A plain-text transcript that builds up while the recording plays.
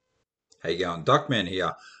How you going? Duckman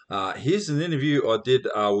here. Here's an interview I did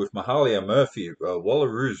with Mahalia Murphy,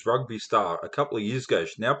 Wallaroos rugby star, a couple of years ago.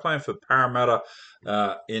 She's now playing for Parramatta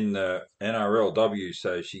in the NRLW,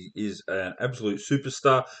 so she is an absolute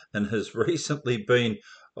superstar and has recently been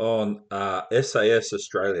on SAS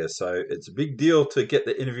Australia. So it's a big deal to get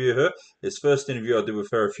to interview her. It's the first interview I did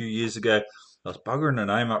with her a few years ago. I was buggering her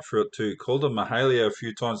name up for it too. Called her Mahalia a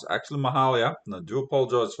few times. Actually, Mahalia, and I do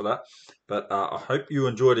apologise for that. But I hope you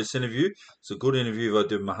enjoyed this interview. It's a good interview I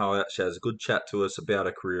did with Mahalia. She has a good chat to us about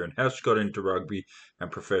her career and how she got into rugby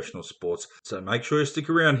and professional sports. So make sure you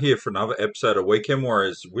stick around here for another episode of Weekend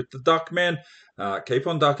Warriors with the Duckman. Keep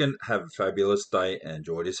on ducking. Have a fabulous day and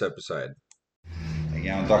enjoy this episode. How you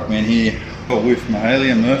going, Duckman here with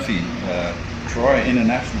Mahalia Murphy,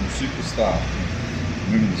 tri-international superstar.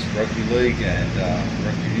 Women's Rugby League and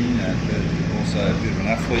Rugby Union, and also a bit of an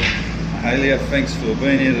athlete. Mahalia, thanks for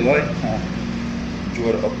being here today.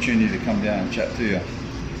 Enjoyed the opportunity to come down and chat to you.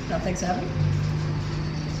 No, thanks for having me.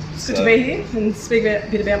 It's good to be here and speak a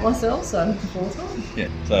bit about myself, so I'm looking forward to it.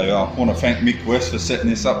 Yeah, so I want to thank Mick West for setting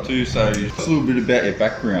this up too. So just a little bit about your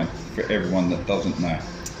background for everyone that doesn't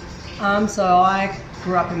know. So I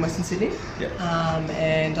grew up in Western Sydney. Yep.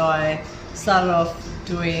 And I started off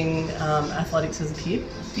doing athletics as a kid.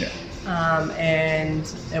 Yeah. And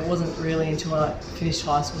it wasn't really until I finished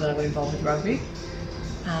high school that I got involved with rugby.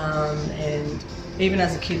 And even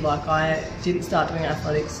as a kid, like I didn't start doing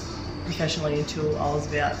athletics professionally until I was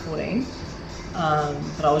about 14.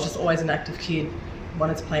 But I was just always an active kid,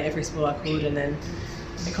 wanted to play every sport I could, and then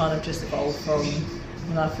it kind of just evolved from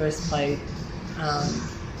when I first played,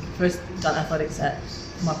 first done athletics at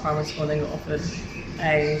my primary school and then got offered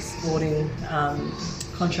a sporting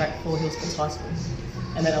contract for Hill Sports High School.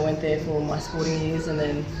 And then I went there for my sporting years and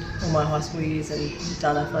then all my high school years and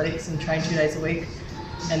done athletics and trained 2 days a week.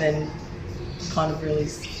 And then kind of really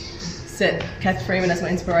set Kath Freeman as my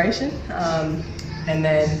inspiration. And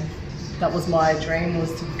then that was my dream,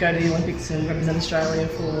 was to go to the Olympics and represent Australia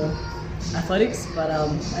for athletics. But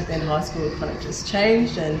at the end of high school, it kind of just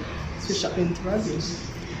changed and switched up into rugby.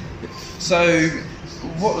 So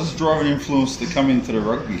what was the driving influence to come into the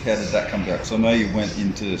rugby? How did that come about? Because I know you went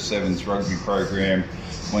into the Sevens rugby program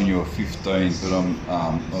when you were 15, but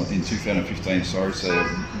in 2015, sorry, so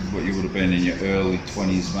what you would have been in your early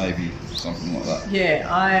 20s, maybe, something like that. Yeah,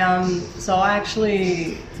 I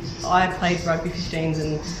played rugby 15s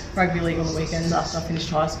and rugby league on the weekends after I finished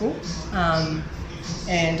high school.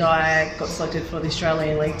 And I got selected for the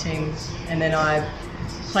Australian league team, and then I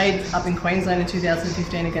played up in Queensland in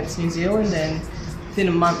 2015 against New Zealand, and within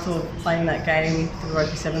a month of playing that game, the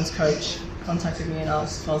rugby sevens coach contacted me and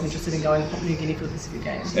asked if I was interested in going to Papua New Guinea for the Pacific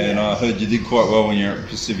Games. And I heard you did quite well when you were at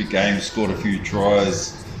Pacific Games, scored a few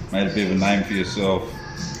tries, made a bit of a name for yourself.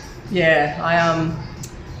 Yeah, I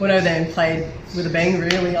went over there and played with a bang,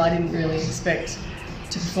 really. I didn't really expect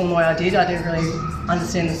to perform the way I did. I didn't really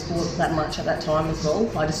understand the sport that much at that time as well.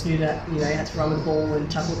 I just knew that, you had to run with the ball and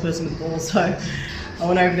tackle the person with the ball. So I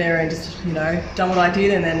went over there and just, done what I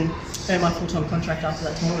did and then earned my full-time contract after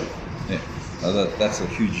that tournament. Yeah, that's a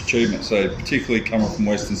huge achievement. So particularly coming from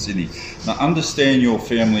Western Sydney. Now, understand your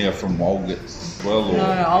family are from Walgett as well? Or? No,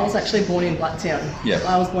 I was actually born in Blacktown. Yeah.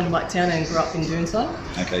 I was born in Blacktown and grew up in Doonside.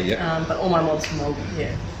 Okay, yeah. But all my mob's from Walgett,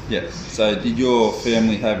 yeah. Yeah. So did your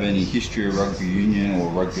family have any history of rugby union or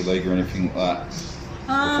rugby league or anything like that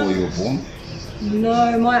before you were born? No,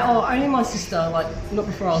 only my sister, not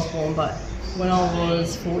before I was born, but when I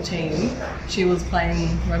was 14, she was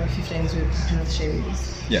playing rugby 15s with Penrith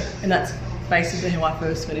Sheamies. Yeah. And that's basically how I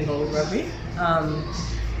first got involved with rugby.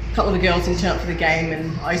 A couple of the girls didn't turn up for the game,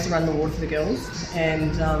 and I used to run the ward for the girls,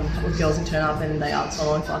 and a couple of girls didn't turn up and they asked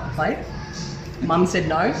if I could play. Mum said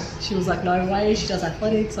no. She was like, no way, she does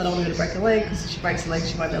athletics, I don't want her to break her leg, because if she breaks her leg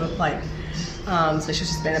she won't be able to play. So she's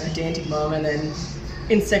just been a pedantic mum, and then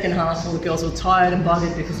in second half all the girls were tired and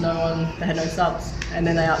buggered because they had no subs, and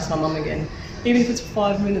then they asked my mum again, even if it's for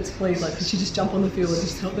 5 minutes, please, could she just jump on the field and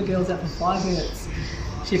just help the girls out for 5 minutes?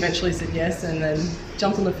 She eventually said yes, and then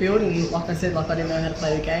jumped on the field, and like I said, I didn't know how to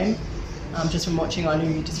play the game. Just from watching, I knew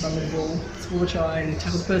you just run with the ball, score a try and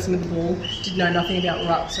tackle the person with the ball. Didn't know nothing about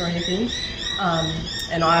rucks or anything.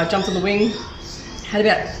 And I jumped on the wing, had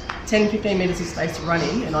about 10-15 metres of space to run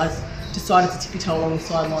in, and I decided to tippy-toe along the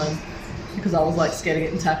sideline because I was scared of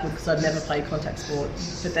getting tackled because I'd never played contact sport.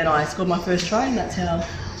 But then I scored my first try, and that's how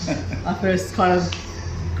I first kind of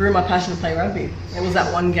grew my passion to play rugby. It was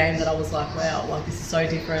that one game that I was like, wow, this is so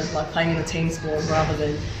different, playing in a team sport rather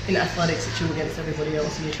than in athletics that you're against everybody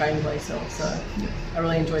else and you're training by yourself. So I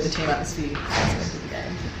really enjoyed the team atmosphere aspect of the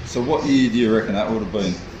game. So what year do you reckon that would have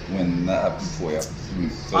been when that happened for you?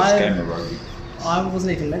 First game of rugby? I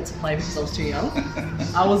wasn't even meant to play because I was too young.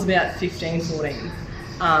 I was about 15, 14.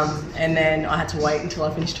 And then I had to wait until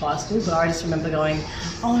I finished high school, but I just remember going,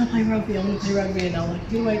 I want to play rugby, and I was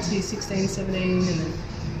like, you wait till you're 16, 17, and then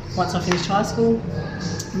once I finished high school,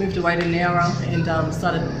 moved away to Nowra and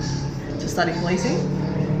started to study policing.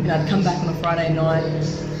 I'd come back on a Friday night,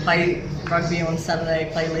 play rugby on Saturday,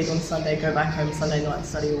 play league on Sunday, go back home Sunday night and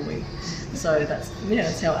study all week. So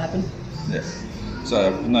that's how it happened. Yeah.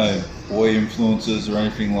 So no boy influences or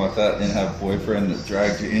anything like that? Didn't have a boyfriend that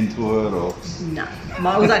dragged you into it, or? No,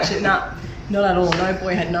 mine was actually not at all. No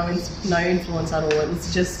boy had no influence at all. It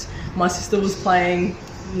was just my sister was playing.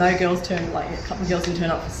 No girls turned, like a couple of girls didn't turn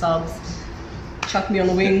up for subs. Chucked me on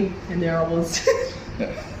the wing, and there I was.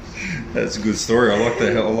 That's a good story. I like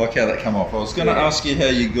that. I like how that came off. I was going to ask you how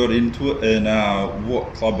you got into it and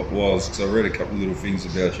what club it was, because I read a couple of little things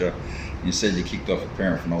about you. You said you kicked off at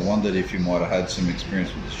Penrith, and I wondered if you might have had some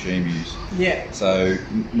experience with the Shemus. Yeah. So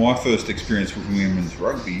my first experience with women's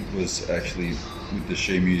rugby was actually with the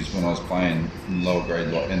Shemus when I was playing in lower grade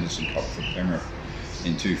like Henderson Cup for Penrith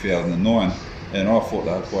in 2009. And I thought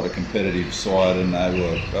they were quite a competitive side, and they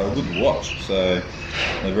were good to watch. So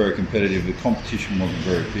they're very competitive. The competition wasn't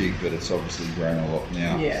very big, but it's obviously grown a lot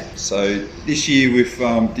now. Yeah. So this year, with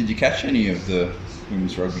did you catch any of the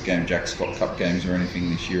women's rugby game, Jack Scott Cup games, or anything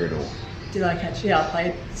this year at all? Did I catch? Yeah, I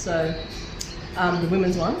played. So the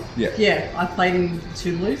women's one. Yeah. Yeah, I played in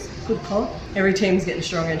Two Blues. Good comp. Every team's getting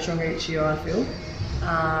stronger and stronger each year, I feel.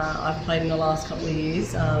 I've played in the last couple of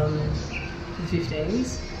years, the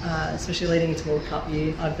 15s. Especially leading into World Cup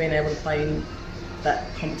year, I've been able to play in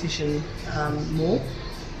that competition more.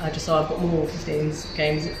 Just so I've got more 15s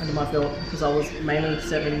games under my belt, because I was mainly with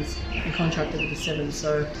sevens and contracted with the sevens.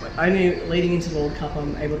 So only leading into World Cup,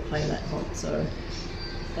 I'm able to play in that comp. So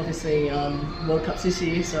obviously World Cup's this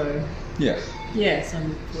year, so yeah, so I'm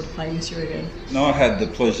looking forward to playing this year again. No, I had the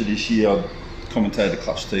pleasure this year. I commentated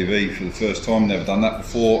Clutch TV for the first time. Never done that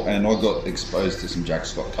before, and I got exposed to some Jack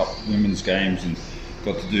Scott Cup women's games and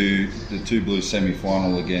got to do the Two Blues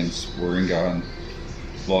semi-final against Warringah, and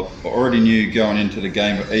like I already knew going into the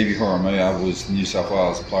game, but Evie Horomia was New South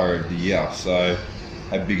Wales Player of the Year, so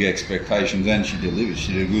had big expectations, and she delivered.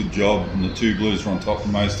 She did a good job, and the Two Blues were on top for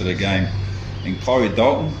most of the game. And Chloe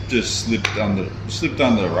Dalton just slipped under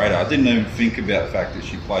the radar. I didn't even think about the fact that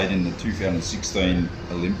she played in the 2016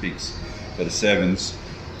 Olympics for the sevens,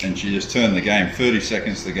 and she just turned the game. 30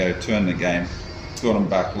 seconds to go, turned the game, got them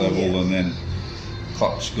back level, and then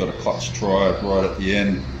got a clutch try right at the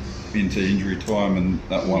end into injury time, and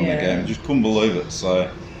that won the game. I just couldn't believe it.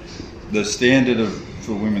 So the standard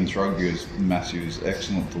for women's rugby is massive, is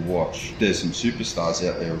excellent to watch. There's some superstars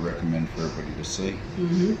out there I recommend for everybody to see.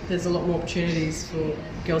 Mm-hmm. There's a lot more opportunities for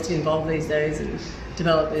girls to get involved these days and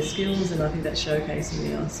develop their skills, and I think that's showcasing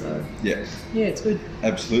now. So yeah, it's good.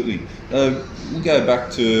 Absolutely. We'll go back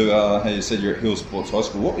to how you said you're at Hill Sports High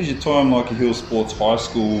School. What was your time like at Hill Sports High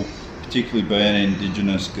School, particularly being an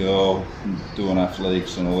Indigenous girl, doing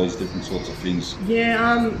athletics and all these different sorts of things?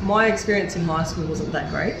 Yeah, my experience in high school wasn't that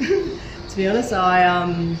great. To be honest,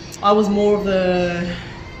 I was more of the,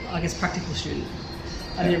 practical student.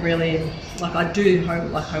 I didn't really, I'd do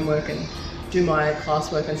homework and do my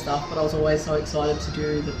classwork and stuff, but I was always so excited to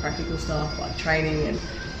do the practical stuff, like training and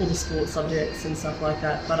all the sports subjects and stuff like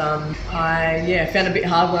that. But I found it a bit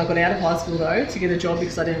hard when I got out of high school though to get a job,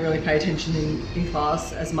 because I didn't really pay attention in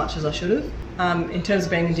class as much as I should have. In terms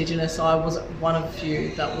of being Indigenous, I was one of a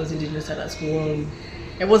few that was Indigenous at that school, and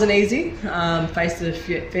it wasn't easy. Faced a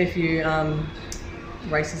fair few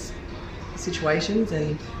racist situations,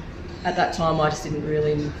 and at that time I just didn't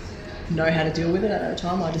really know how to deal with it. At that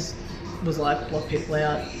time I just was like, block people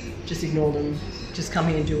out, just ignore them, just come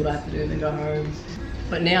here and do what I have to do and then go home.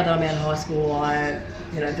 But now that I'm out of high school,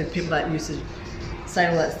 the people that used to say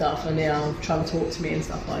all that stuff are now trying to talk to me and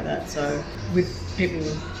stuff like that. So with people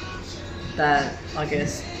that I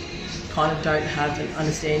guess kind of don't have an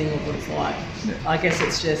understanding of what it's like, I guess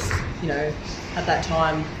it's just, at that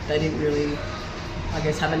time they didn't really,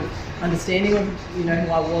 have an understanding of, who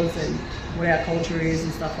I was and what our culture is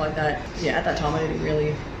and stuff like that. Yeah, at that time I didn't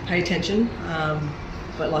really pay attention.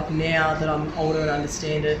 But now that I'm older and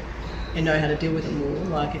understand it and know how to deal with it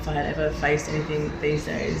more, if I had ever faced anything these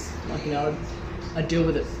days, I'd deal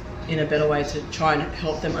with it in a better way to try and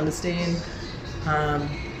help them understand.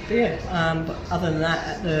 But other than that,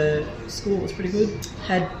 at the school it was pretty good.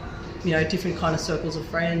 Had, different kind of circles of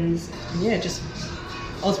friends. And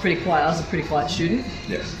I was pretty quiet. I was a pretty quiet student.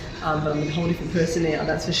 Yeah. But I'm a whole different person now,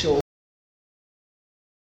 that's for sure.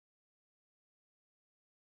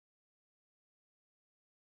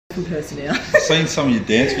 different person now. I've seen some of your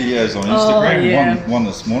dance videos on Instagram. Oh, yeah. One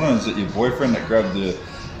this morning, is it your boyfriend that grabbed the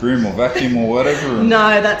broom or vacuum or whatever?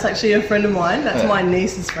 No, that's actually a friend of mine. That's Yeah. my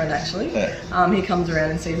niece's friend, actually. Yeah. He comes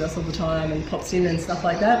around and sees us all the time and pops in and stuff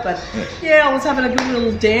like that. But yeah, I was having a good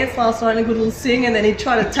little dance last night and a good little sing, and then he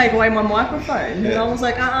tried to take away my microphone. And I was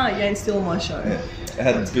like, you ain't stealing my show. Yeah. It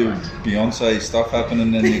had a bit of Beyonce stuff happening,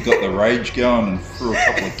 and then you got the rage going and threw a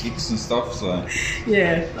couple of kicks and stuff. So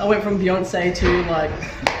yeah, I went from Beyonce to like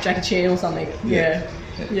Jackie Chan or something. Yeah.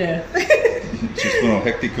 Just went all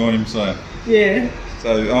hectic on him. So yeah.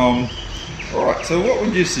 So all right. So what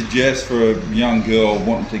would you suggest for a young girl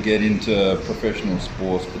wanting to get into professional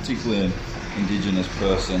sports, particularly an Indigenous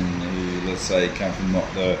person who, let's say, come from not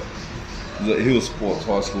the Hill Sports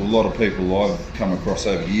High School? A lot of people I've come across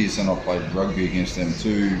over the years, and I played rugby against them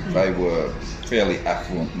too. They were fairly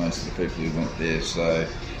affluent, most of the people who went there, so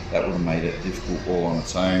that would have made it difficult all on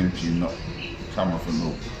its own. You're not coming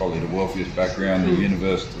from probably the wealthiest background, the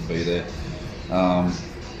university to be there.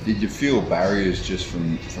 Did you feel barriers just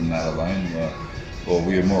from that alone, or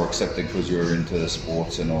were you more accepted because you were into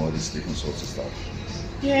sports and all of these different sorts of stuff?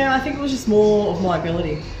 Yeah, I think it was just more of my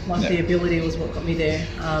ability. Like the ability was what got me there,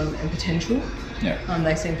 and potential. Yeah.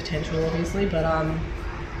 They seen potential, obviously, but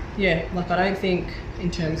yeah, like I don't think in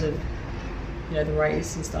terms of the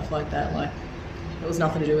race and stuff like that, like it was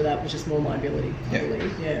nothing to do with that. It was just more my ability, I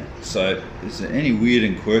believe. Yeah. So, is there any weird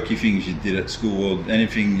and quirky things you did at school, or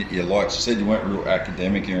anything that you liked? You said you weren't real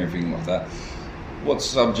academic or anything like that. What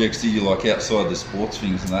subjects did you like outside the sports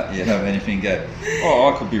things and that? You have anything go,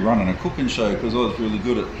 I could be running a cooking show because I was really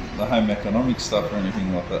good at the home economics stuff or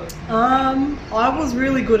anything like that? I was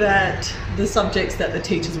really good at the subjects that the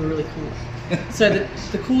teachers were really cool. So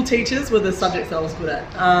the cool teachers were the subjects that I was good at.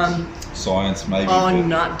 Science, maybe? Oh,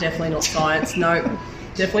 no, definitely not science. No,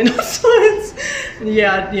 definitely not science.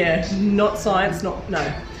 Yeah, not science.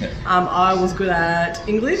 No. I was good at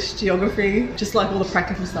English, geography, just like all the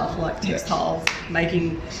practical stuff, like textiles,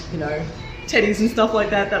 making, teddies and stuff like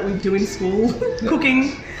that we do in school.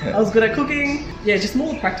 Cooking. I was good at cooking. Yeah, just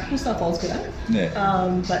more the practical stuff I was good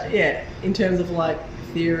at. But yeah, in terms of like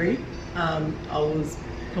theory, I was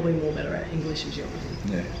probably more better at English and geography.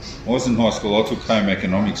 Yeah. I was in high school, I took home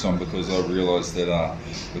economics on because I realised that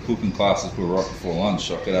the cooking classes were right before lunch.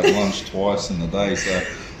 I could have lunch twice in the day, so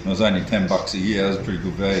it was only $10 a year. That was pretty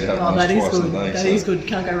good value to have lunch twice in the day. That is good,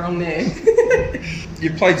 can't go wrong there.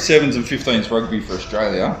 You played 7s and 15s rugby for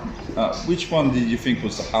Australia. Which one did you think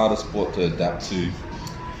was the hardest sport to adapt to?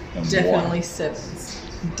 And Definitely why? sevens.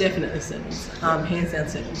 Definitely sevens. Hands down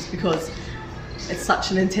sevens, because it's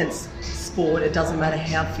such an intense sport. It doesn't matter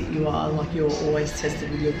how fit you are, like you're always tested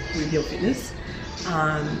with your fitness.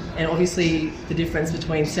 And obviously the difference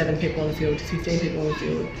between 7 people on the field to 15 people on the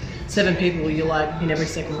field. 7 people, you're like in every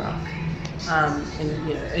second ruck. And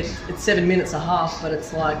it's 7 minutes a half, but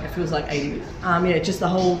it's like, it feels like 80 minutes. Just the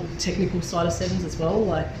whole technical side of sevens as well.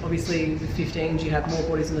 Like obviously with 15s, you have more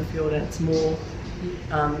bodies on the field, and it's more,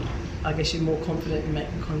 I guess you're more confident in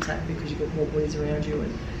making contact because you've got more bodies around you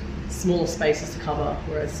and smaller spaces to cover,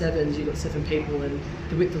 whereas 7s, you've got 7 people and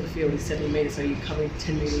the width of the field is 70 metres, so you're covering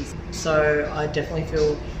 10 metres. So I definitely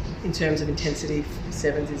feel in terms of intensity,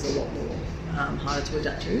 7s is a lot more harder to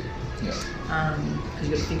adapt to. Because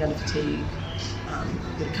you've got to think under fatigue,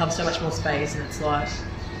 you've got to cover so much more space, and it's like,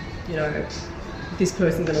 this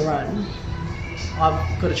person's going to run,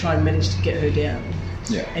 I've got to try and manage to get her down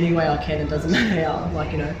any way I can. It doesn't matter how,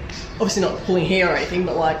 obviously not pulling hair or anything,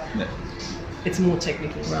 but it's more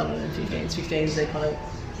technical rather than 15s. 15s, they kind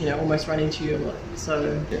of, almost run into you.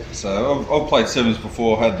 So I've played 7s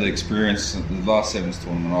before, had the experience. The last 7s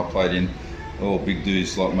tournament I played in, all big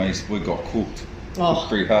dudes like me, we got cooked.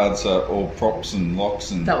 Pretty hard, so all props and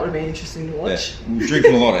locks, and that would have been interesting to watch. We were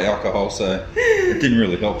drinking a lot of alcohol, so it didn't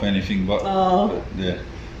really help anything. But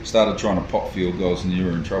started trying to pop field goals, and you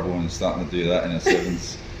were in trouble, and starting to do that in a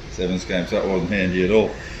sevens game, so that wasn't handy at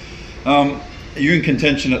all. Are you in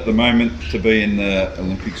contention at the moment to be in the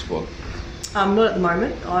Olympic squad? Not at the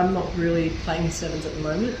moment. I'm not really playing 7s at the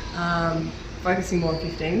moment. Focusing more on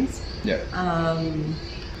 15s.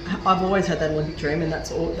 I've always had that Olympic dream, and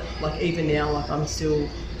that's all. Like even now, I'm still,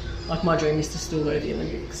 my dream is to still go to the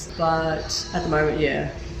Olympics. But at the moment,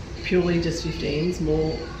 purely just 15s,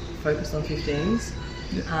 more focused on 15s.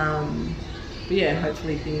 But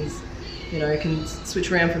hopefully things, can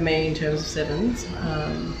switch around for me in terms of 7s.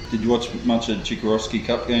 Did you watch much of Chikarovsky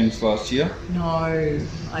Cup games last year? No,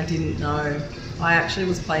 I didn't know. I actually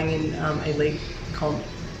was playing in a league comp,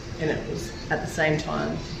 and it was at the same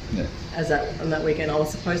time as on that weekend. I was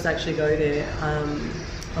supposed to actually go there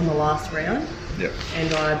on the last round,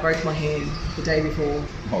 and I broke my hand the day before.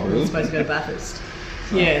 Oh, really? I was supposed to go to Bathurst.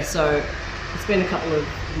 Yeah, so it's been a couple of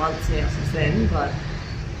months now since then, but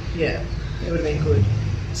yeah, it would have been good.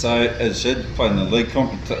 So, as you said, playing the league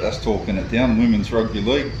comp, that's talking it down, Women's Rugby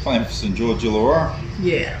League, playing for St George Illawarra.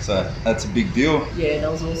 Yeah. So, that's a big deal. Yeah,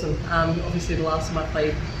 that was awesome. Obviously, the last time I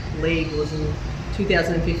played league was in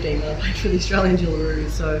 2015 when I played for the Australian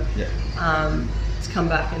Wallaroos. So, to come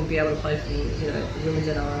back and be able to play for the Women's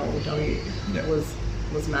NRL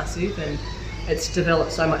was massive, and it's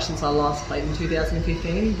developed so much since I last played in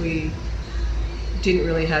 2015. We didn't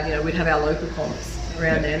really have, we'd have our local comps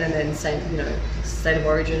around then, and then State of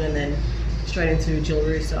Origin, and then straight into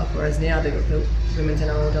Jillaroo stuff. Whereas now they've got the Women's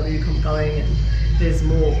NRLW comp going, and there's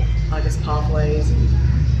more, I guess, pathways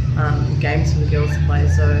and games for the girls to play.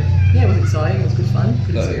 So yeah, it was exciting. It was good fun,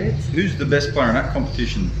 good experience. Who's the best player in that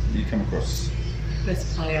competition you come across?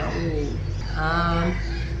 Best player? I'm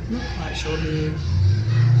not quite sure who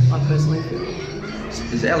I personally feel.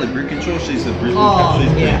 Is Ali Brickinshaw? She's the Brisbane cap.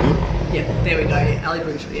 She's pretty good. Yeah, there we go. Yeah, Ali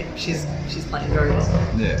Brickinshaw. Yeah, she's playing very well.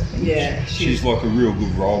 Yeah. She's like a real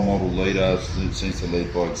good role model leader. She seems to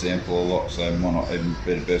lead by example a lot. So might not even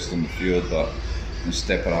be the best on the field, but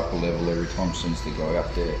step it up a level every time she sends the guy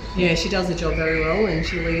up there. Yeah, she does the job very well, and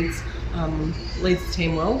she leads the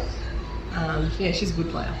team well. Yeah, she's a good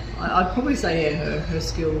player. I'd probably say her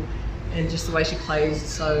skill and just the way she plays.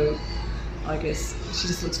 So I guess she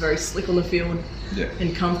just looks very slick on the field,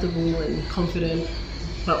 and comfortable and confident,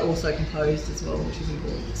 but also composed as well, which is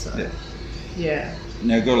important. So yeah.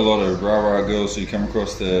 Now, got a lot of rah-rah girls who come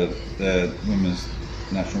across the Women's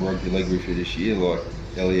National Rugby League with you this year, like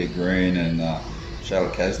Elliot Green and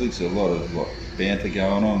Charlotte Caslick. So a lot of banter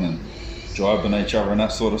going on and jibing each other and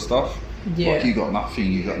that sort of stuff. Yeah. Like, you got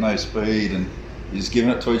nothing, you got no speed, and you're just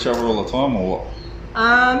giving it to each other all the time, or what?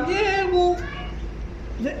 Yeah, well,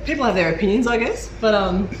 people have their opinions, I guess, but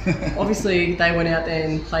obviously they went out there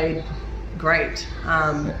and played great.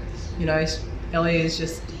 Ellie is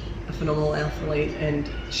just a phenomenal athlete, and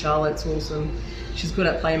Charlotte's awesome. She's good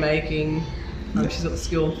at playmaking. She's got the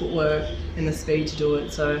skill and footwork and the speed to do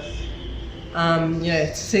it. So,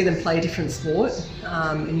 to see them play different sport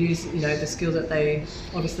and use the skills that they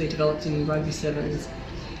obviously developed in rugby sevens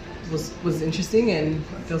was interesting, and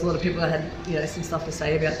there was a lot of people that had some stuff to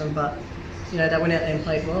say about them, but they went out there and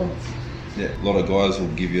played well. Yeah, a lot of guys will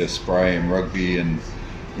give you a spray in rugby and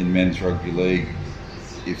in men's rugby league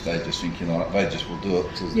if they just think they just will do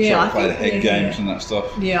it to try to play the head games and that stuff.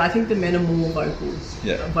 Yeah, I think the men are more vocal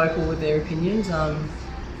with their opinions,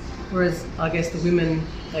 whereas I guess the women,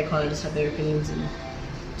 they kind of just have their opinions and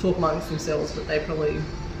talk amongst themselves, but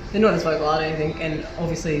they're not as vocal, I don't think, and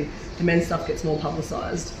obviously the men's stuff gets more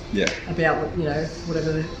publicised about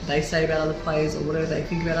whatever they say about other players or whatever they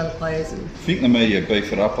think about other players. And I think the media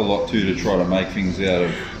beef it up a lot too to try to make things out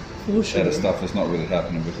of stuff that's not really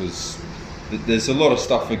happening, because there's a lot of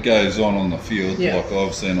stuff that goes on the field, like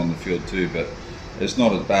I've seen on the field too, but it's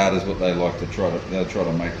not as bad as what they like to try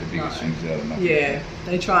to make the biggest things out of nothing. Yeah,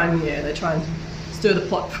 they try and stir the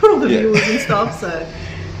pot for all the viewers and stuff. So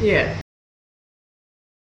yeah.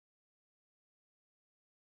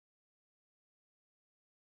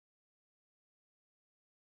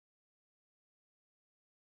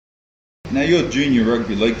 Now, your junior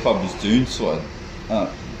rugby league club was Doon side.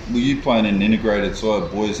 Were you playing in an integrated side,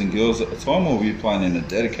 boys and girls at the time, or were you playing in a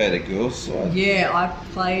dedicated girls side? Yeah, I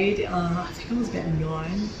played, I think I was about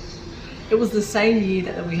 9. It was the same year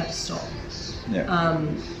that we had to stop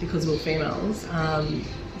because we were females.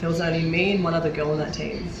 There was only me and one other girl on that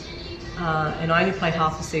team. And I only played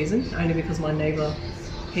half the season, only because my neighbour,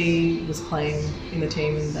 he was playing in the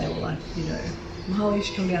team, and they were like, Mahalia, you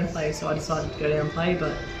should come down and play. So I decided to go down and play,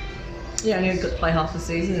 but I only got to play half the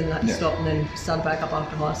season and had to stop, and then started back up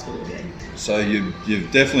after high school again. So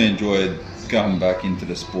you've definitely enjoyed going back into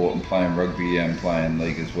the sport and playing rugby and playing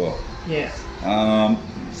league as well. Yeah.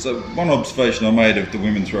 So one observation I made of the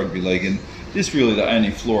Women's Rugby League, and this really the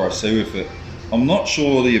only flaw I see with it, I'm not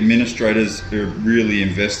sure the administrators are really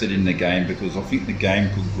invested in the game, because I think the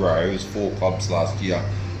game could grow. It was 4 clubs last year,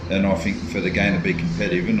 and I think for the game to be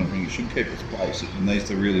competitive, and I think it should keep its place, it needs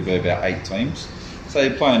to really be about 8 teams. So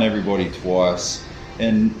you're playing everybody twice,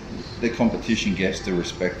 and the competition gets the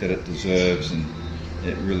respect that it deserves, and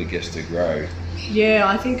it really gets to grow. Yeah,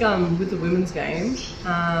 I think with the women's game,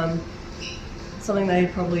 something they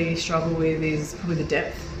probably struggle with is probably the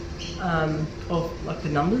depth of like the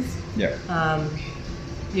numbers.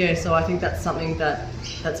 So I think that's something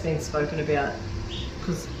that's been spoken about,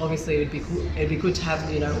 because obviously it'd be good to have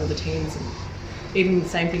all the teams. And even the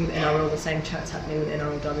same thing with NRL, the same chats happening with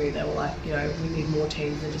NRLW. They were like, we need more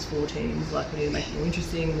teams than just 4 teams. Like, we need to make it more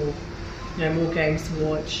interesting, more games to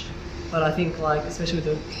watch. But I think, like, especially with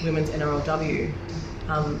the women's NRLW,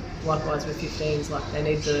 Likewise with 15s, like they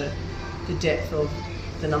need the depth of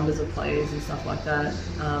the numbers of players and stuff like that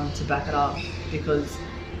to back it up, because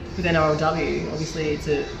with NRLW, obviously it's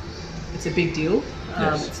a big deal.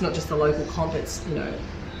 Yes. It's not just the local comp, it's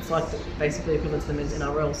like basically equivalent to the men's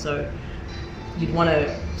NRL. So you'd want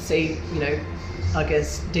to see, I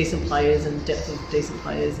guess, decent players and depth of decent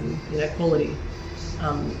players and, quality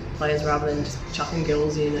players, rather than just chucking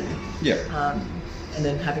girls in and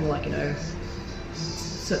then having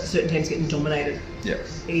certain teams getting dominated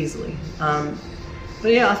easily.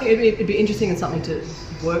 But yeah, I think it'd be interesting and something to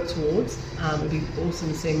work towards. It'd be awesome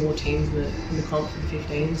to see more teams in the comp for the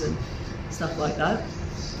 15s and stuff like that.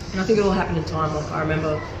 And I think it all happened in time. Like, I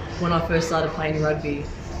remember when I first started playing rugby,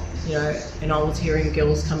 and I was hearing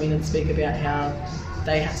girls come in and speak about how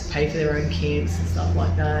they had to pay for their own camps and stuff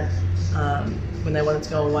like that, when they wanted to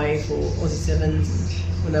go away for Aussie Sevens,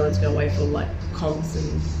 and when they wanted to go away for like comps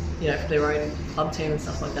and for their own club team and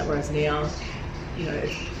stuff like that. Whereas now,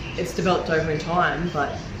 it's developed over in time,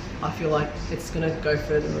 but I feel like it's going to go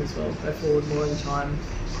further as well, go forward more in time,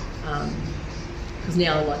 because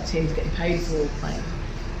now like teams are getting paid for playing.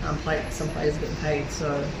 Some players are getting paid,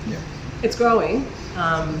 so it's growing.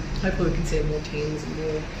 Hopefully we can see more teams and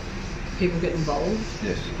more people get involved.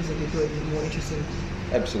 Yes, because it'll be good and more interesting.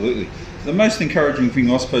 Absolutely. The most encouraging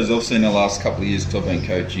thing I suppose I've seen the last couple of years, because I've been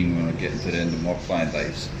coaching when I get to the end of my playing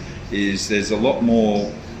days, is there's a lot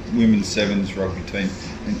more women's sevens rugby team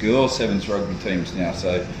and girls sevens rugby teams now.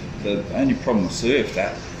 So the only problem I see with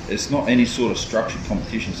that, it's not any sort of structured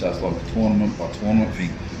competition, so it's like a tournament by tournament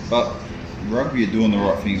thing. But rugby are doing the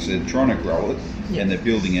right things. They're trying to grow it and they're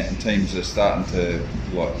building it, and teams are starting to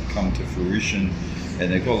come to fruition,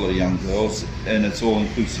 and they've got a lot of young girls, and it's all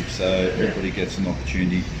inclusive, so everybody gets an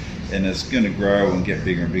opportunity, and it's going to grow and get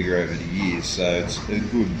bigger and bigger over the years. So it's a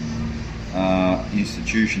good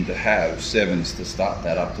institution to have, sevens, to start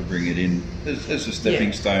that up, to bring it in as a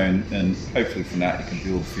stepping stone, and hopefully from that you can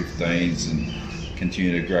build 15s and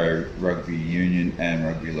continue to grow rugby union and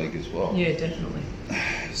rugby league as well. Yeah, definitely.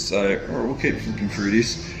 So we'll keep looking through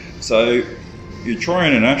this. So you're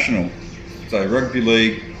tri-international, so rugby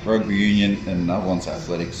league, rugby union, and another one's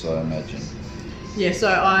athletics, I imagine. Yeah, so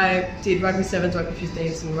I did rugby sevens, rugby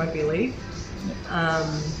 15s and rugby league.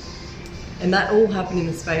 And that all happened in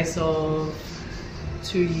the space of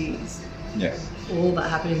 2 years. Yeah. All that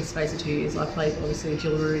happened in the space of 2 years. I played obviously with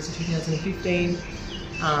Wallaroos in 2015,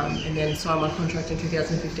 and then signed my contract in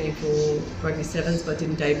 2015 for rugby sevens, but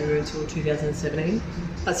didn't debut until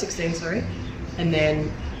 2016, sorry. And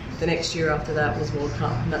then the next year after that was World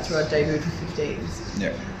Cup, and that's where I debuted for 15s.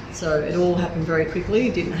 Yeah. So it all happened very quickly.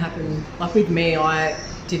 It didn't happen, like with me, I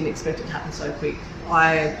didn't expect it to happen so quick.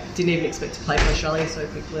 I didn't even expect to play for Australia so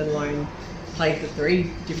quick, let alone play for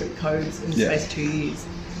 3 different codes in the space of 2 years.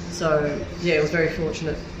 So yeah, it was very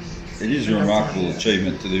fortunate. It is a remarkable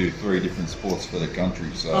achievement to do 3 different sports for the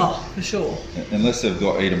country. So for sure. Unless they've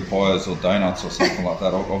got Eden pies or donuts or something like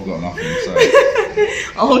that, I've got nothing. So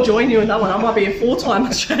I'll join you in that one. I might be a 4-time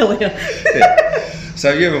Australia.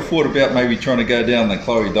 So you ever thought about maybe trying to go down the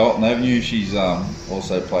Chloe Dalton Avenue? She's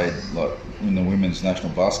also played in the Women's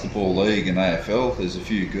National Basketball League and AFL. There's a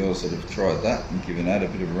few girls that have tried that and given that a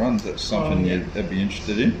bit of a run. That's something you'd be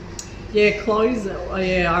interested in? Yeah, Chloe's.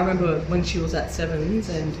 I remember when she was at sevens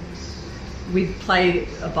and we'd play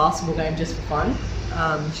a basketball game just for fun.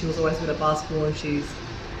 She was always good at basketball, and she's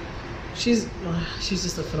just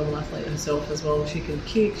a phenomenal athlete herself as well. She can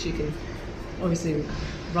kick, she can obviously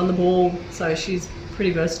run the ball, so she's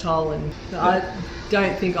pretty versatile, and I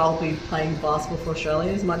don't think I'll be playing basketball for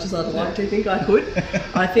Australia as much as I'd like to think I could.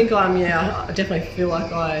 I think I definitely feel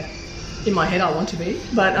like in my head I want to be,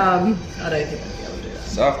 but I don't think I'd be able to do that.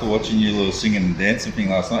 So after watching you little singing and dancing thing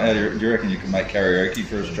last night, do you reckon you can make karaoke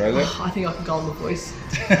for Australia? I think I can go on The Voice.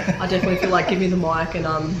 I definitely feel like give me the mic and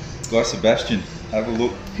Guy Sebastian, have a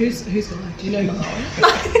look. Who's Guy? Do you know Mahal?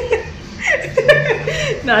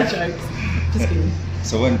 No jokes. Just kidding.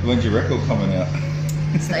 So when's your record coming out?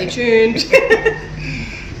 Stay tuned.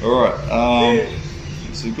 All right.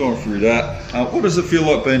 So we've gone through that. What does it feel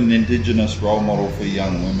like being an Indigenous role model for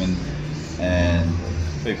young women and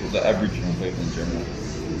people, the Aboriginal people in general?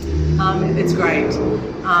 It's great.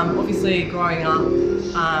 Obviously, growing up,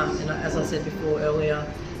 and as I said before earlier,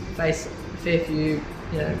 faced a fair few.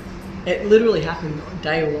 It literally happened on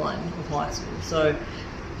day 1 of high school. So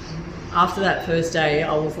after that first day,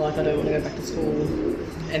 I was like, I don't want to go back to school.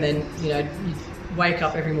 And then, you wake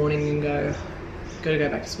up every morning and got to go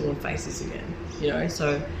back to school and face this again,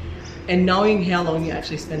 So, and knowing how long you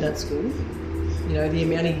actually spend at school, the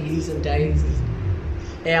amount of years and days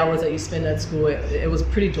and hours that you spend at school, it was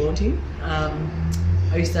pretty daunting.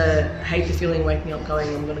 I used to hate the feeling waking up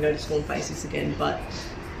going, I'm going to go to school and face this again, but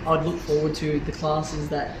I'd look forward to the classes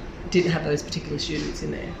that didn't have those particular students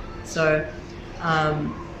in there. So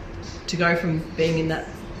to go from being in that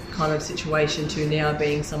kind of situation to now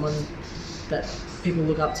being someone that people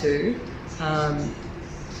look up to,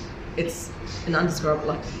 it's an undescribable,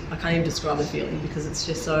 like I can't even describe the feeling, because it's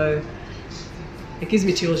just so, it gives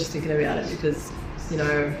me chills just thinking about it, because, you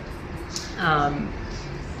know,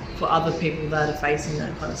 for other people that are facing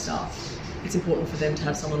that kind of stuff, it's important for them to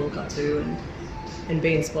have someone to look up to and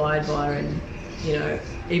be inspired by. And, you know,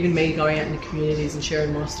 even me going out into communities and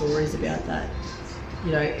sharing my stories about that,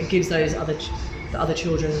 you know, it gives those the other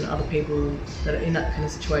children and other people that are in that kind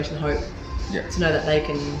of situation hope to know that they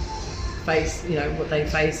can face, you know, what they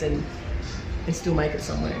face and still make it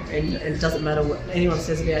somewhere. And it doesn't matter what anyone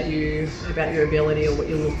says about you, about your ability or what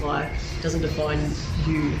you look like. It doesn't define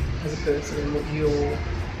you as a person and what you're,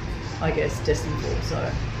 I guess, destined for. So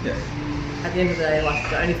at the end of the day, like,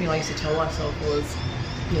 the only thing I used to tell myself was,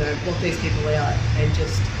 you know, block these people out and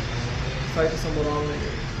just focus on what I want to do.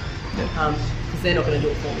 Because they're not going to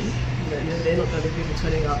do it for me. You know, they're not going to be people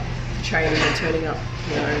turning up to training and turning up,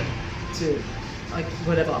 you know, to like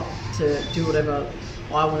whatever, to do whatever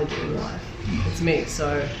I want to do in life. It's me.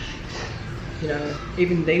 So, you know,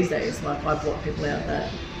 even these days, like, I block people out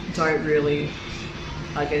that don't really,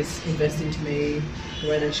 I guess, invest into me the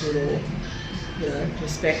way they should, or, you know,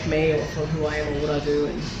 respect me or for who I am or what I do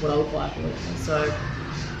and what I look like or whatever. So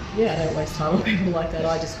yeah, I don't waste time on people like that.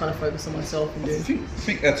 I just kind of focus on myself and do. I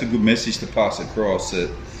think that's a good message to pass across, that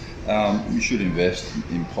you should invest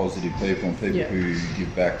in positive people and people who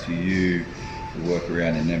give back to you, who work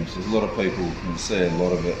around in them. So there's a lot of people, you can see a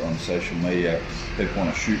lot of it on social media, people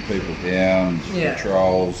want to shoot people down,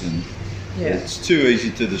 trolls, and it's too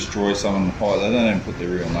easy to destroy someone. They don't even put their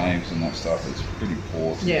real names and that stuff. It's pretty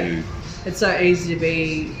poor to do. It's so easy to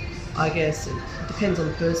be, I guess, it depends on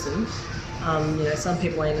the person. You know, some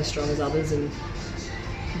people ain't as strong as others, and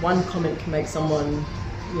one comment can make someone,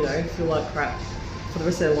 you know, feel like crap for the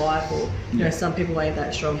rest of their life, or, you know, some people ain't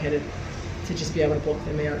that strong-headed to just be able to block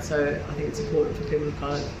them out. So I think it's important for people to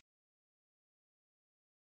kind of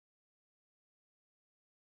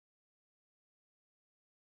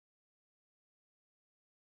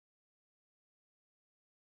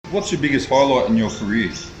What's your biggest highlight in your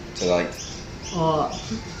career to date?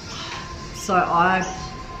 So I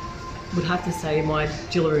would have to say my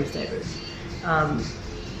Wallaroos debut.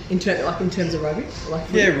 In terms of rugby? Like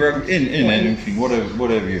rugby, in anything,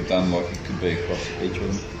 whatever you've done, like it could be across each of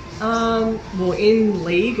them. Well, in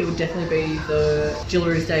league, it would definitely be the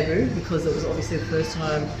Wallaroos debut, because it was obviously the first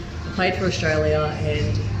time I played for Australia,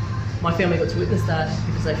 and my family got to witness that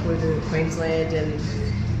because they flew to Queensland, and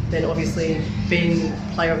then obviously being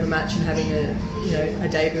player of the match and having a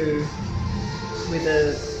debut with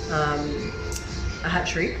a hat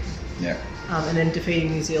trick. Yeah. And then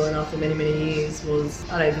defeating New Zealand after many, many years was,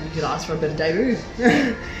 I don't think you could ask for a better debut.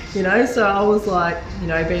 You know, so I was like, you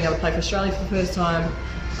know, being able to play for Australia for the first time,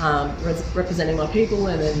 representing my people,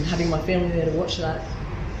 and then having my family there to watch that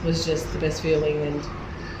was just the best feeling.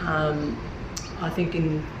 And I think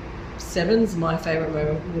in Sevens, my favourite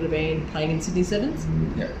moment would have been playing in Sydney Sevens.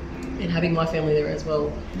 Yeah. And having my family there as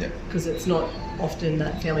well. Yeah. Because it's not often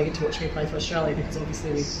that family get to watch me play for Australia, because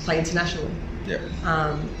obviously we play internationally. Yeah.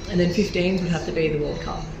 And then 15s would have to be the World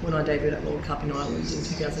Cup, when I debuted at World Cup in Ireland in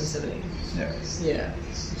 2017. Yeah. Yeah.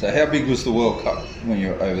 So how big was the World Cup when you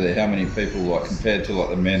were over there? How many people, like, compared to like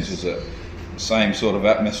the men's, was it the same sort of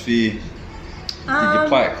atmosphere? Did you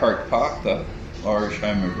play at Croke Park, the Irish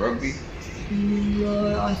home of rugby?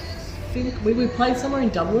 No, I think we played somewhere in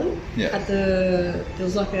Dublin. Yeah. There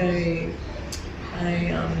was like a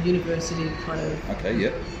university kind of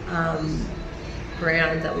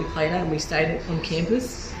ground that we played at, and we stayed on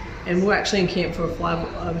campus, and we were actually in camp for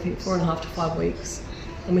 4.5 to 5 weeks,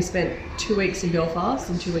 and we spent 2 weeks in Belfast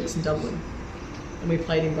and 2 weeks in Dublin, and we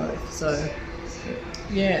played in both. So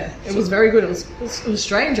yeah, it was very good. It was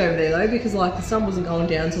strange over there though, because like the sun wasn't going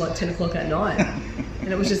down until like 10 o'clock at night, and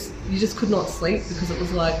it was just, you just could not sleep because it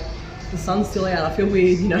was like the sun's still out. I feel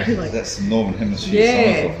weird, you know, like that's the Northern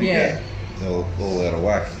Hemisphere suns. They're all out of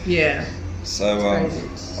whack. Yeah. So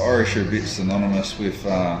Irish are a bit synonymous with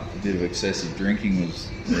a bit of excessive drinking. Was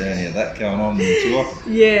there any of that going on in the tour?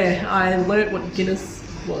 Yeah, I learnt what Guinness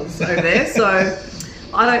was over there. So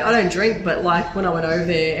I don't drink, but like when I went over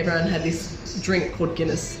there, everyone had this drink called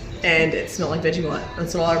Guinness, and it smelled like Vegemite.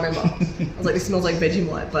 That's all I remember. I was like, this smells like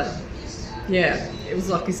Vegemite, but yeah, it was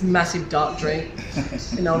like this massive dark drink,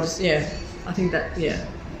 and I was I think that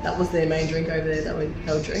was their main drink over there that they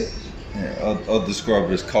would drink. Yeah, I'd describe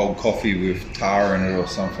it as cold coffee with tar in it or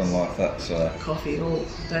something like that. So Coffee. Oh,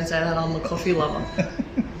 don't say that. I'm a coffee lover.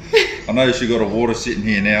 I notice you've got a water sitting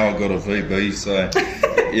here now. I've got a VB, so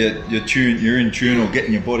you're in tune, or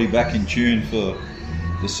getting your body back in tune for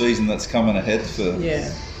the season that's coming ahead for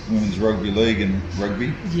Women's Rugby League and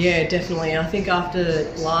rugby. Yeah, definitely. I think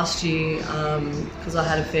after last year, because I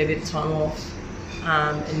had a fair bit of time off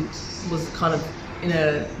and was kind of in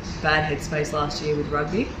a bad headspace last year with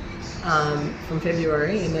rugby from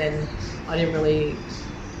February, and then I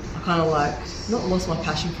kind of like, not lost my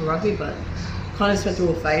passion for rugby, but kind of just went through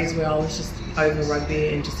a phase where I was just over rugby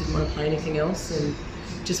and just didn't want to play anything else, and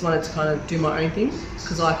just wanted to kind of do my own thing,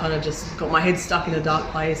 because I kind of just got my head stuck in a dark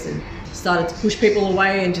place and started to push people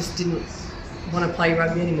away and just didn't want to play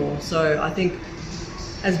rugby anymore. So I think,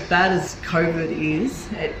 as bad as COVID is,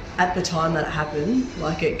 at the time that it happened,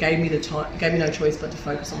 like, it gave me no choice but to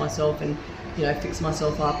focus on myself and, you know, fix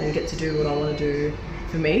myself up and get to do what I want to do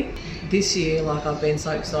for me. This year, like, I've been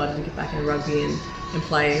so excited to get back into rugby and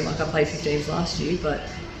play. Like, I played 15s last year, but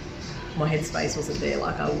my headspace wasn't there.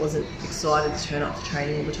 Like, I wasn't excited to turn up to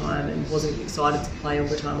training all the time and wasn't excited to play all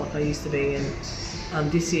the time like I used to be.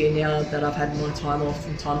 And this year, now that I've had more time off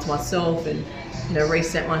and time to myself and, you know,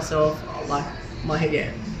 reset myself, like, my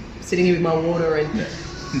head, sitting here with my water and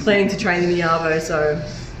planning to train in the Arvo, so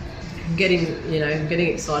getting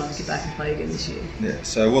excited to get back and play again this year. Yeah.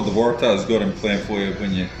 So what the Waratahs got in plan for you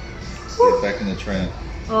when you get back in the training?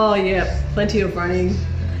 Oh yeah, plenty of running,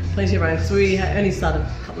 because we only started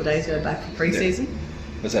a couple of days ago back for pre-season. Yeah.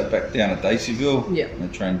 Was that back down at Daceyville? Yeah.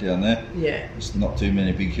 And trained down there? Yeah. There's not too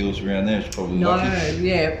many big hills around there, it's probably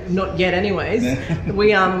lucky. Not yet anyways. Yeah.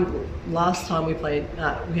 We last time we played,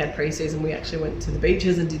 we had pre-season, we actually went to the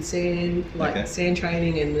beaches and did sand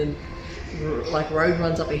training, and then like road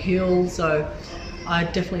runs up a hill, so I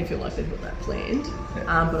definitely feel like they've got that planned.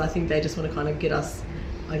 Yeah. But I think they just want to kind of get us,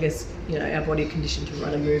 I guess, you know, our body conditioned to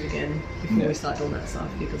run and move again before we start doing that stuff,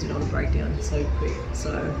 because we don't want to break down so quick.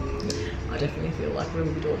 So I definitely feel like we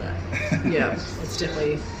will be doing that. Yeah, it's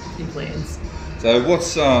definitely in plans. So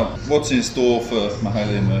what's in store for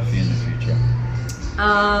Mahalia Murphy in the future?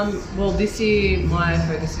 Well, this year my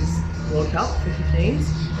focus is World Cup for 15s.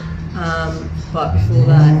 But before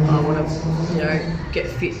that, I want to, you know, get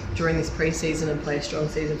fit during this pre-season and play a strong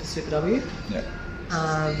season for Super W. Yeah.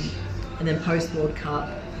 And then post World Cup,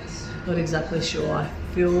 not exactly sure. I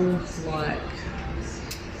feel like,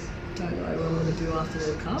 don't know what I'm going to do after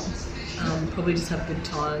World Cup. Probably just have a good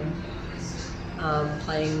time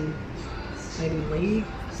playing maybe league.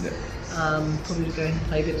 Yeah. Probably to go and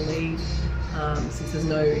play a bit of league, since there's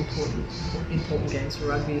no important games for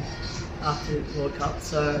rugby after the World Cup.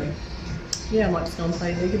 So yeah, I might just go and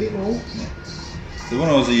play league a bit more. Yeah. So when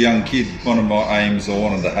I was a young kid, one of my aims I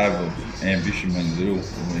wanted to have, of ambition when little,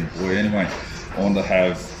 when a boy anyway, I wanted to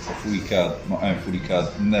have a footy card, my own footy card.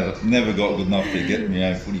 Never got good enough to get my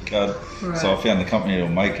own footy card. Right. So I found the company that'll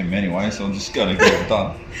make them anyway, so I'm just going to get it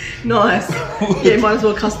done. Nice. Yeah, might as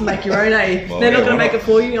well custom make your own, eh? Well, they're not going to make it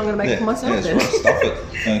for you, I'm going to make it for myself then. Right, stuff it.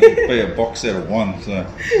 And it could be a box set of one. So.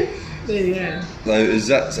 There you go. So is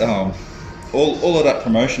that, all of that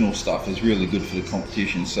promotional stuff is really good for the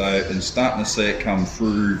competition. So, and starting to see it come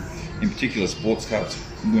through, in particular sports cards,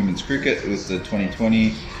 women's cricket with the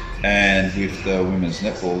 2020 and with the women's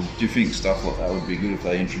netball. Do you think stuff like that would be good if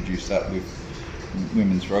they introduced that with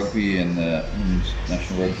women's rugby and the Women's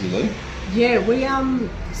National Rugby League? Yeah, we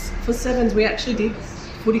for sevens we actually did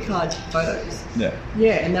footy card photos. Yeah.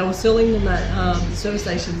 Yeah, and they were selling them at service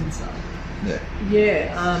stations and stuff. Yeah.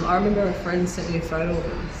 Yeah, I remember a friend sent me a photo of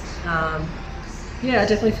them. Yeah, I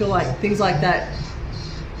definitely feel like things like that,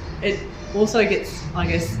 it also gets, I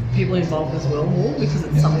guess, people involved as well more, because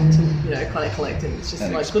it's something to, you know, kind of collect, and it's just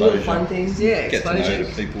and like exposure. Good little fun things. Yeah, exposure. Get to know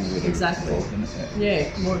the people that are involved in it.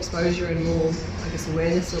 Yeah, more exposure and more, I guess,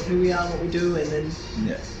 awareness of who we are and what we do, and then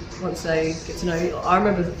once they get to know you. I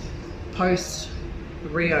remember post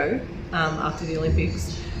Rio, after the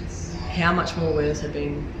Olympics, how much more awareness had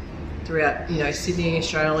been throughout, you know, Sydney,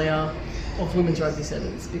 Australia, of women's rugby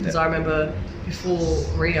sevens, because I remember before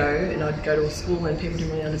Rio, and I'd go to a school and people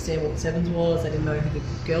didn't really understand what sevens was, they didn't know who the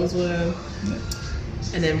girls were.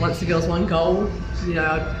 And then once the girls won gold, you know,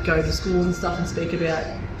 I'd go to school and stuff and speak about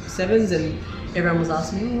sevens, and everyone was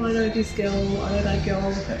asking me, oh, I know this girl, I know that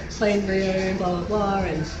girl, playing Rio, blah blah blah.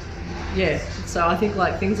 And yeah, so I think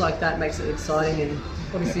like things like that makes it exciting, and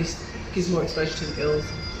obviously gives more exposure to the girls.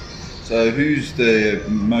 So who's the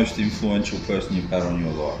most influential person you've had on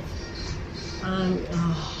your life?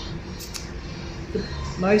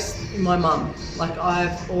 My mum. Like,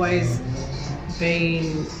 I've always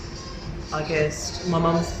been I guess my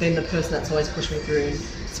mum's been the person that's always pushed me through and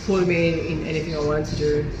supported me in anything I wanted to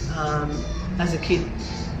do. As a kid,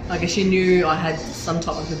 I guess she knew I had some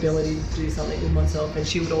type of ability to do something with myself, and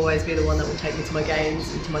she would always be the one that would take me to my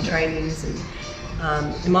games and to my trainings.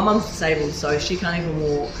 And my mum's disabled, so she can't even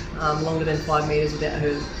walk longer than 5 metres without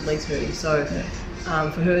her legs hurting. So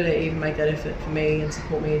for her to even make that effort for me and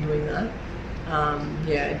support me in doing that,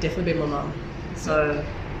 it'd definitely be my mum. So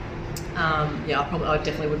I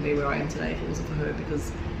definitely wouldn't be where I am today if it wasn't for her,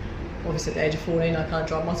 because obviously at the age of 14 I can't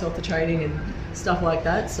drive myself to training and stuff like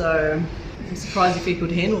that. So I'm surprised if he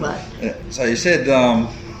could handle that. Yeah. So you said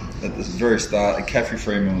at the very start, Cathy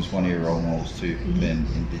Freeman was one of your role models too, being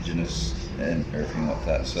Indigenous and everything like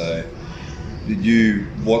that. So did you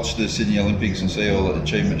watch the Sydney Olympics and see all the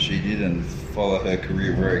achievements she did and follow her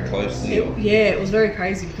career very closely? It was very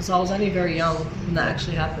crazy because I was only very young when that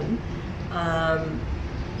actually happened.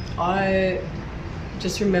 I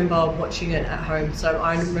just remember watching it at home. So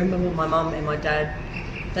I remember my mum and my dad,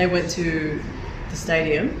 they went to the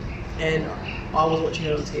stadium and I was watching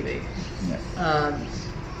it on TV. Yeah.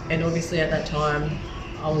 And obviously at that time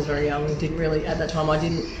I was very young. I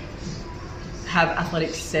didn't have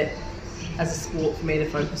athletics set as a sport for me to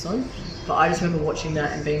focus on. But I just remember watching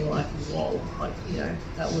that and being like, whoa,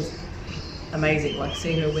 that was amazing. Like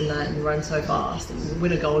seeing her win that and run so fast and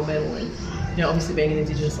win a gold medal, and obviously being an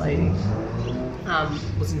Indigenous lady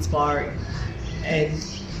was inspiring. And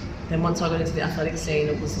then once I got into the athletic scene,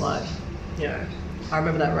 it was like, I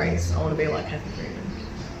remember that race. I want to be like Cathy Freeman.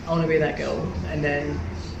 I want to be that girl. And then,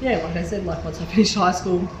 like I said, once I finished high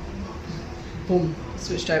school, boom,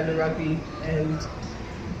 switched over to rugby, and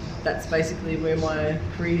that's basically where my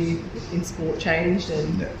career in sport changed.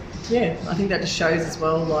 And I think that just shows as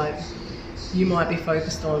well, like, you might be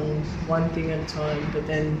focused on one thing at a time, but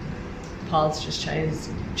then paths just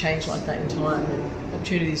change like that in time, and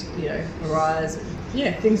opportunities arise. And,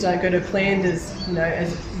 things don't go to plan as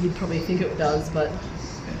you'd probably think it does, but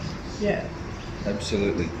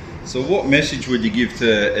Absolutely. So what message would you give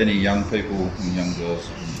to any young people and young girls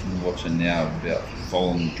watching now about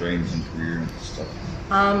following dreams and career and stuff?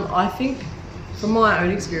 I think from my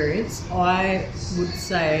own experience, I would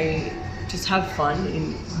say just have fun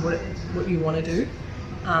in what you want to do,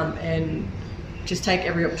 and just take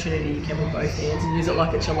every opportunity you can with both hands and use it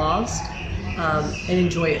like it's your last, and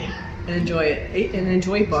enjoy it. And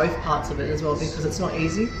enjoy both parts of it as well, because it's not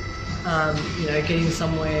easy. Getting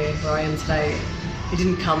somewhere where I am today, it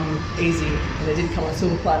didn't come easy, and it didn't come on a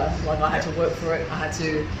silver platter. Like, I had to work for it. I had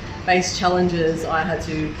to face challenges. I had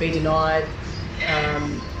to be denied,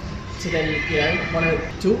 to then want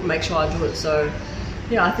to do it and make sure I do it. So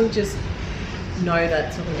I think just know that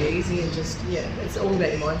it's not going to be easy, and just it's all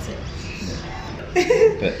about your mindset.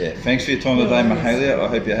 But thanks for your time today, Mahalia. I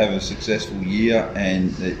hope you have a successful year,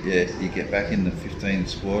 and you get back in the 15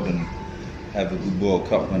 squad and have a good World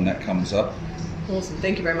Cup when that comes up. Awesome.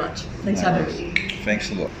 Thank you very much. Thanks for having me.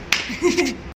 Thanks a lot.